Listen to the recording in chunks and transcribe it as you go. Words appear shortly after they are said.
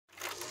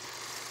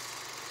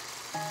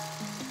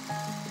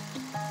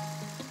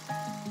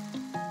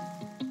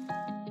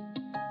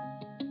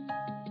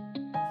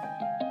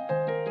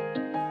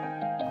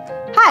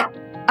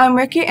I'm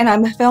Rikki, and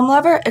I'm a film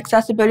lover,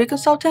 accessibility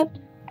consultant,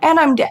 and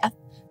I'm deaf.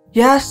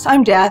 Yes,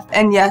 I'm deaf,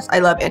 and yes, I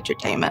love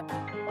entertainment.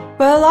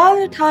 But a lot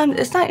of the time,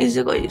 it's not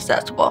easily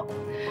accessible.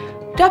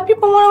 Deaf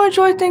people want to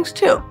enjoy things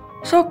too,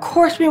 so of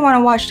course we want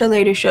to watch the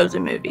latest shows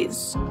and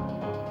movies.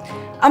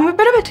 I'm a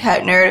bit of a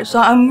tech nerd, so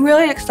I'm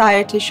really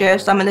excited to share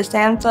some of the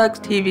Samsung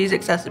TV's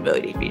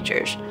accessibility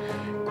features.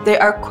 They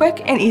are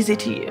quick and easy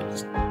to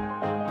use.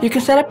 You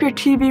can set up your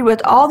TV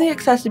with all the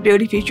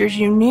accessibility features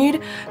you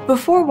need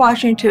before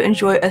watching to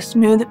enjoy a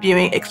smooth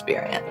viewing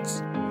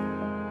experience.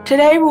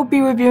 Today we'll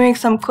be reviewing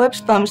some clips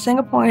from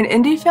Singaporean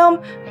indie film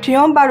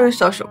Tiong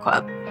Social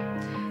Club.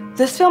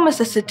 This film is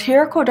a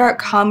satirical dark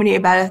comedy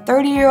about a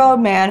 30-year-old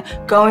man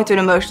going through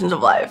the motions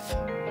of life.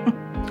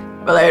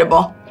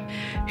 Relatable.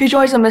 He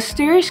joins a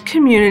mysterious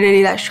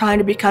community that's trying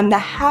to become the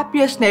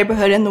happiest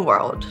neighborhood in the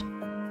world.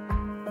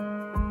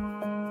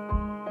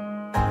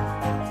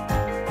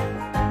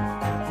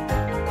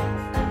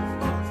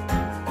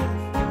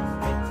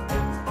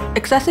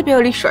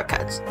 Accessibility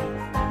shortcuts.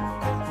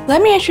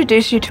 Let me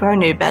introduce you to our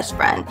new best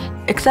friend,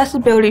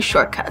 Accessibility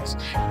Shortcuts.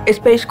 It's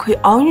basically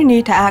all you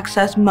need to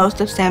access most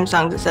of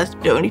Samsung's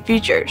accessibility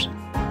features.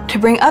 To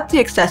bring up the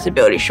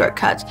accessibility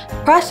shortcuts,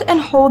 press and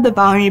hold the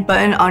volume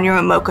button on your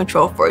remote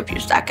control for a few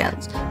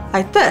seconds,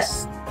 like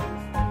this.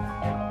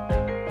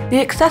 The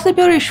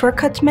accessibility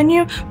shortcuts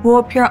menu will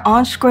appear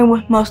on screen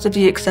with most of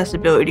the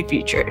accessibility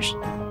features.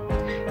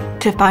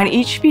 To find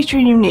each feature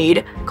you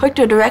need, click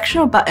the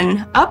directional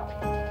button up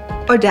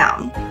or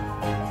down.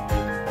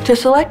 To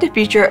select a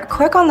feature,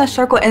 click on the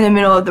circle in the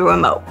middle of the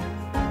remote.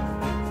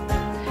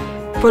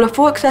 For the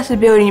full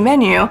accessibility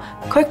menu,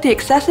 click the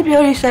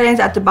accessibility settings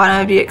at the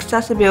bottom of the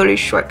accessibility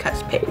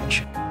shortcuts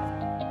page.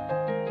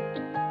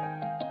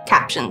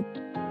 Caption.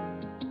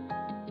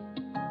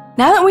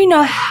 Now that we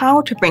know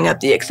how to bring up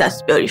the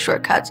accessibility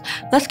shortcuts,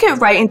 let's get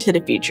right into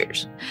the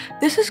features.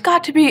 This has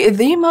got to be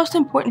the most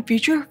important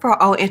feature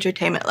for all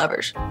entertainment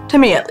lovers, to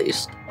me at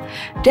least.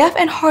 Deaf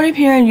and hard of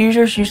hearing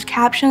users use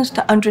captions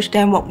to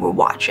understand what we're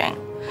watching.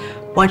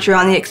 Once you're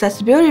on the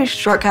accessibility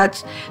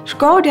shortcuts,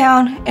 scroll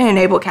down and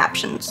enable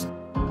captions.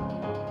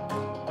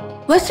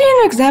 Let's see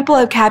an example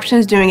of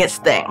captions doing its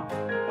thing.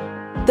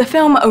 The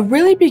film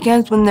really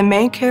begins when the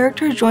main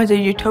character joins a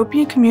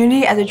utopian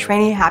community as a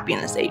trainee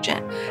happiness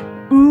agent.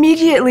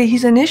 Immediately,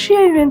 he's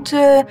initiated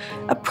into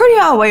a pretty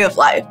odd way of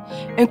life,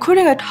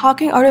 including a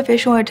talking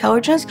artificial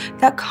intelligence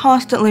that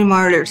constantly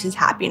monitors his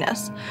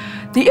happiness.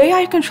 The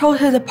AI controls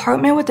his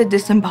apartment with a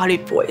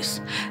disembodied voice.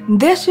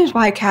 This is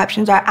why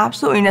captions are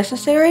absolutely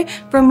necessary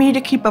for me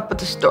to keep up with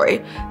the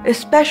story,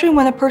 especially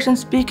when the person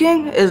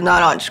speaking is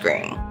not on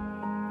screen.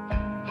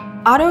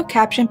 Auto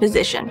caption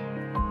position.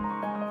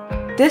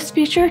 This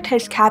feature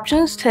takes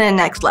captions to the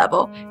next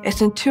level.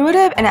 It's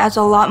intuitive and adds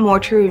a lot more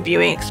to your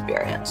viewing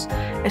experience.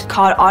 It's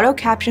called auto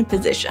caption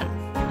position.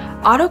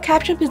 Auto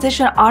caption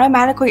position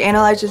automatically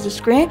analyzes the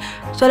screen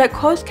so that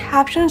closed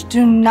captions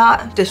do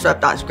not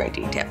disrupt on-screen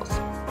details.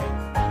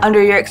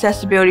 Under your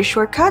accessibility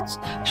shortcuts,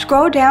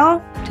 scroll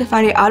down to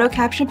find the auto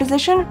caption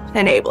position and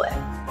enable it.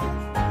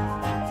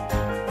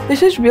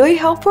 This is really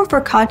helpful for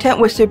content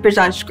with supers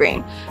on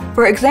screen.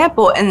 For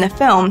example, in the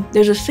film,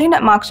 there's a scene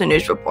that mocks a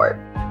news report.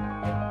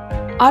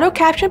 Auto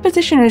caption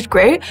position is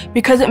great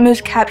because it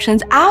moves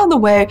captions out of the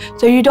way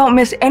so you don't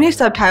miss any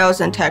subtitles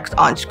and text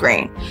on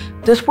screen.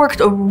 This works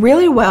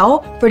really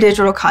well for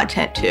digital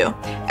content too,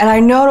 and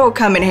I know it'll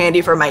come in handy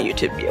for my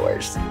YouTube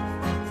viewers.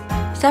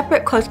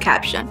 Separate closed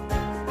caption.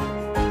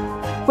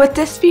 With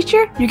this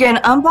feature, you get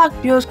an unblocked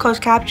view of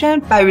closed caption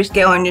by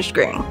rescaling your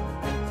screen.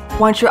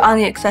 Once you're on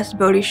the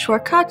accessibility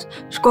shortcuts,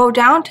 scroll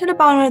down to the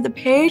bottom of the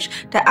page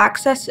to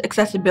access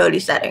accessibility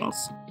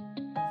settings.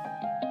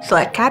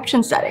 Select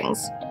caption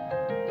settings.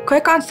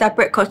 Click on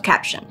separate closed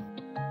caption.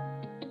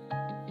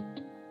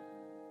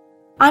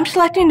 I'm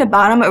selecting the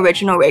bottom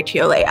original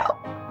ratio layout.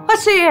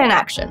 Let's see it in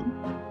action.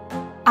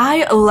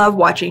 I love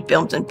watching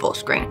films in full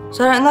screen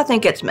so that nothing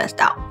gets missed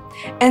out.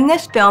 In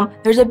this film,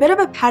 there's a bit of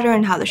a pattern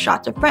in how the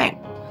shots are framed,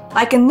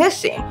 like in this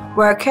scene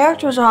where our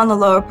characters are on the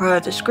lower part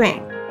of the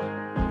screen.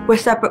 With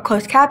separate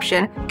closed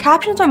caption,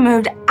 captions are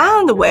moved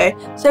out of the way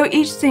so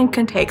each scene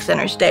can take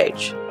center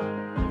stage.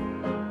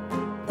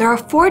 There are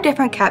 4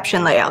 different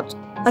caption layouts.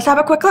 Let's have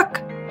a quick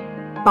look.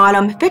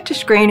 Bottom fit to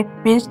screen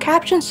means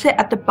captions sit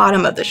at the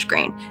bottom of the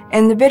screen,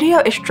 and the video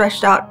is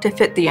stretched out to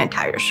fit the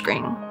entire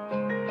screen.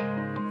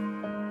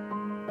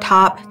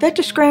 Top fit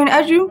to screen,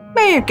 as you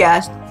may have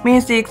guessed,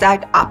 means the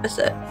exact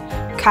opposite.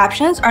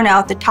 Captions are now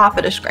at the top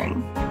of the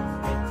screen.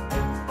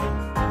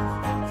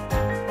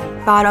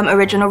 Bottom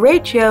original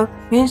ratio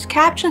means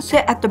captions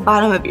sit at the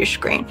bottom of your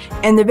screen,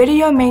 and the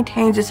video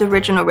maintains its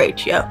original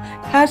ratio,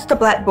 hence the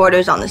black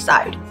borders on the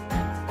side.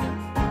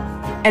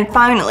 And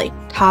finally,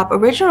 top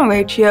original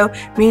ratio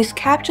means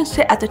captions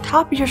sit at the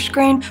top of your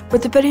screen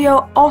with the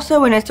video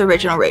also in its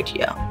original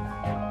ratio.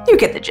 You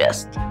get the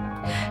gist.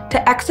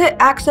 To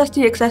access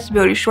the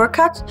accessibility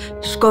shortcuts,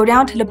 scroll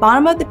down to the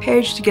bottom of the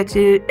page to get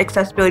to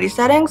accessibility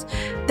settings,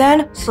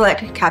 then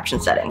select caption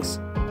settings.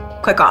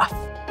 Click off.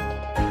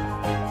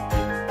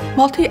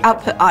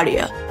 Multi-output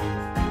audio.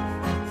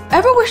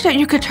 Ever wish that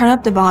you could turn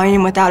up the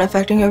volume without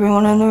affecting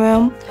everyone in the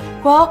room?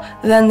 Well,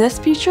 then this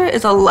feature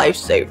is a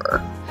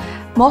lifesaver.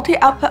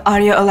 Multi-output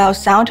audio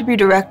allows sound to be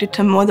directed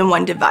to more than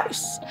one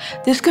device.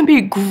 This can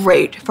be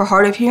great for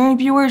hard of hearing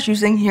viewers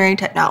using hearing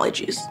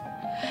technologies.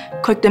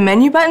 Click the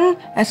menu button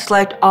and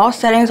select all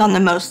settings on the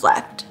most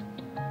left.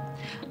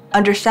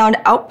 Under sound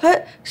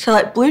output,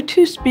 select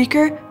Bluetooth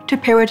speaker to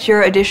pair with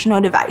your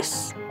additional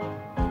device.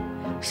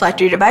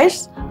 Select your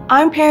device.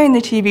 I'm pairing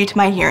the TV to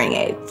my hearing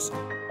aids.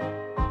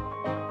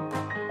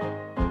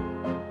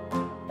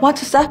 Once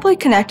successfully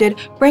connected,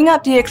 bring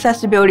up the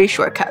accessibility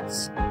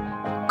shortcuts.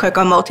 Click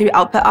on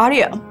multi-output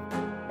audio.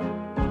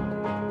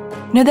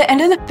 Near the end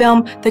of the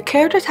film, the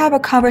characters have a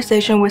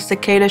conversation with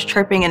cicadas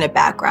chirping in the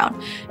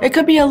background. It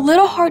could be a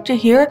little hard to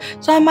hear,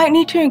 so I might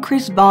need to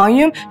increase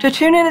volume to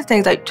tune into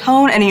things like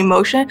tone and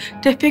emotion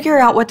to figure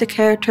out what the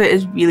character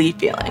is really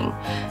feeling.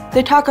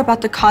 They talk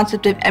about the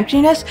concept of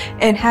emptiness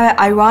and how it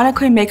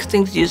ironically makes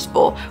things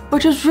useful,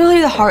 which is really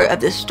the heart of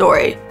this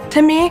story.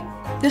 To me,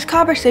 this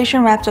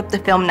conversation wraps up the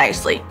film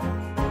nicely.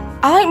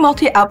 I like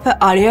multi-output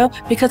audio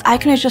because I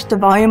can adjust the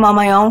volume on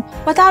my own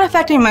without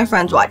affecting my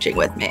friends watching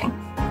with me.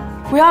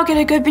 We all get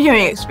a good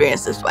viewing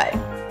experience this way.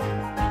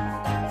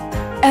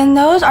 And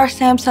those are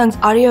Samsung's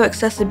audio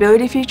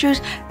accessibility features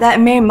that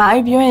made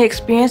my viewing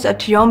experience of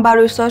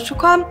Tiongbaru Social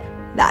Club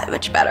that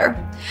much better.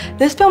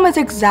 This film is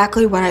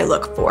exactly what I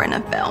look for in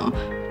a film.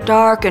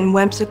 Dark and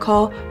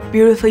whimsical,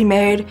 beautifully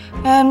made,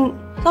 and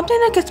something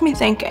that gets me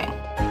thinking.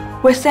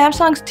 With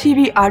Samsung's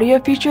TV audio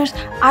features,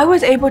 I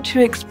was able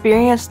to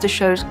experience the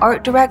show's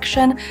art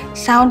direction,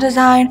 sound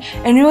design,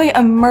 and really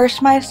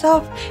immerse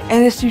myself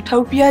in this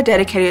utopia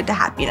dedicated to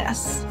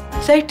happiness.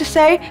 Safe to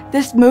say,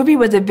 this movie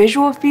was a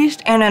visual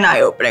feast and an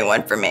eye-opening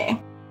one for me.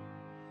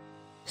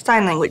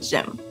 Sign language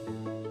Zoom.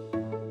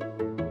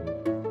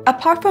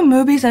 Apart from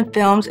movies and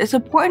films, it's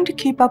important to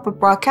keep up with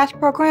broadcast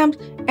programs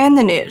and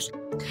the news.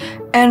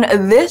 And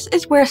this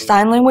is where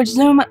Sign Language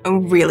Zoom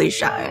really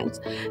shines.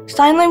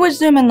 Sign Language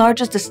Zoom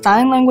enlarges the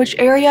sign language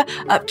area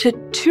up to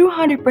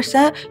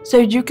 200% so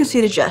you can see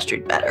the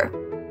gestures better.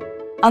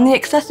 On the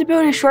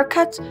accessibility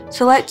shortcuts,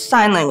 select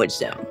Sign Language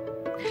Zoom.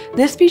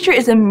 This feature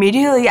is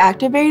immediately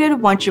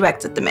activated once you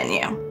exit the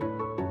menu.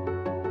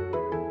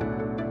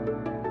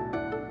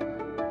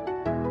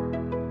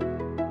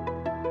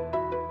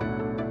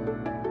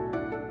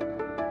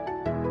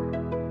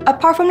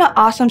 Apart from the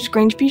awesome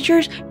screen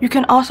features, you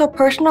can also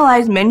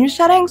personalize menu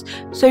settings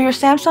so your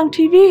Samsung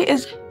TV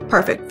is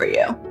perfect for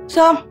you.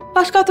 So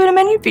let's go through the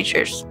menu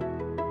features.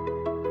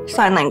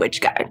 Sign Language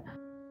Guide.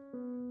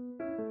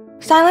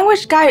 Sign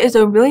Language Guide is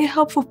a really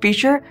helpful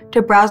feature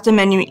to browse the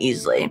menu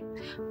easily.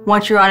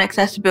 Once you're on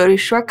accessibility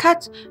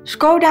shortcuts,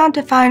 scroll down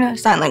to find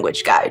Sign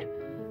Language Guide.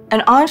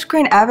 An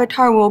on-screen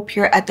avatar will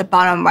appear at the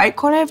bottom right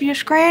corner of your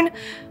screen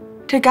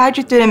to guide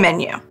you through the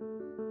menu.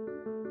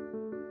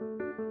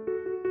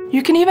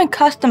 You can even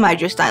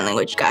customize your sign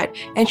language guide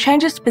and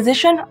change its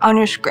position on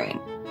your screen.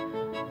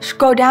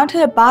 Scroll down to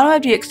the bottom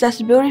of the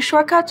accessibility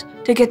shortcuts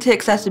to get to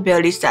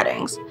accessibility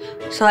settings.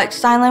 Select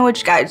Sign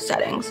Language Guide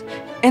settings.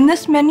 In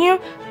this menu,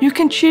 you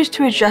can choose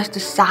to adjust the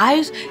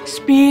size,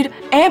 speed,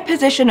 and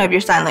position of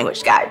your sign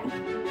language guide.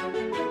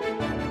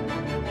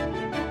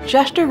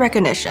 Gesture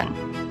recognition.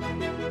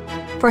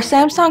 For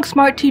Samsung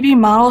Smart TV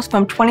models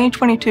from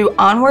 2022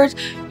 onwards,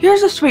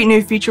 here's a sweet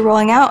new feature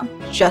rolling out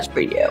just for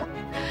you.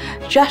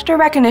 Gesture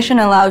recognition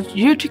allows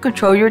you to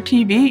control your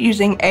TV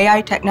using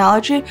AI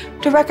technology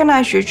to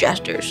recognize your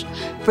gestures.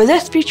 For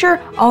this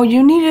feature, all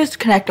you need is to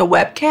connect a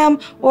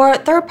webcam or a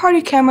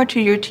third-party camera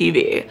to your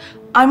TV.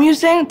 I'm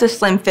using the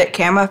Slim Fit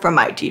camera from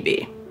my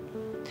TV.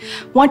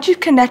 Once you've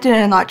connected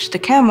and launched the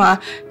camera,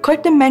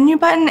 click the menu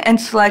button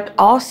and select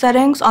all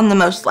settings on the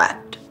most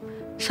left.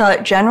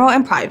 Select General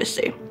and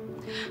Privacy.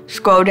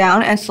 Scroll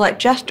down and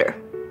select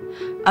Gesture.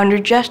 Under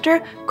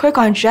Gesture, click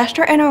on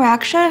Gesture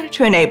Interaction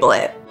to enable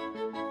it.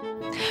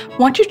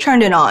 Once you've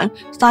turned it on,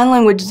 Sign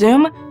Language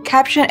Zoom,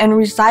 caption, and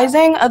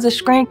resizing of the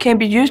screen can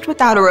be used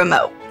without a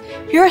remote.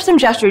 Here are some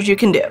gestures you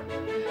can do.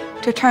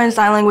 To turn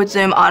Sign Language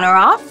Zoom on or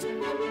off,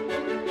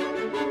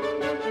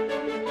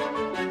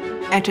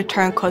 and to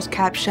turn closed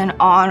caption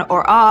on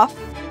or off.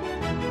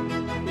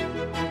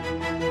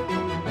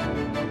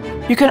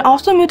 You can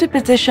also move the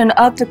position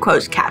of the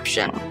closed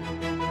caption.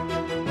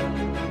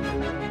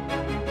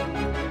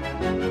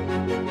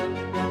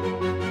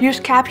 Use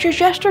capture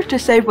gesture to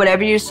save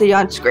whatever you see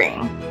on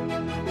screen.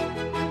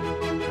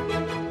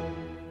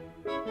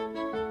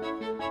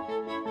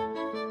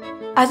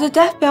 As a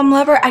deaf film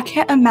lover, I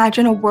can't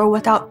imagine a world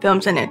without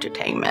films and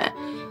entertainment.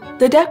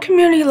 The deaf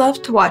community loves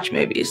to watch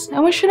movies,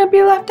 and we shouldn't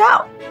be left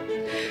out.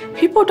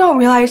 People don't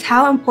realize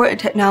how important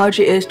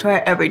technology is to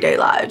our everyday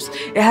lives.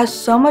 It has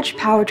so much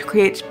power to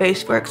create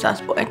space for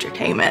accessible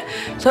entertainment.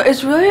 So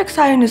it's really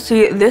exciting to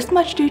see this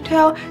much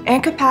detail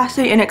and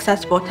capacity in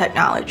accessible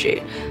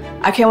technology.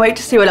 I can't wait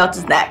to see what else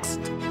is next.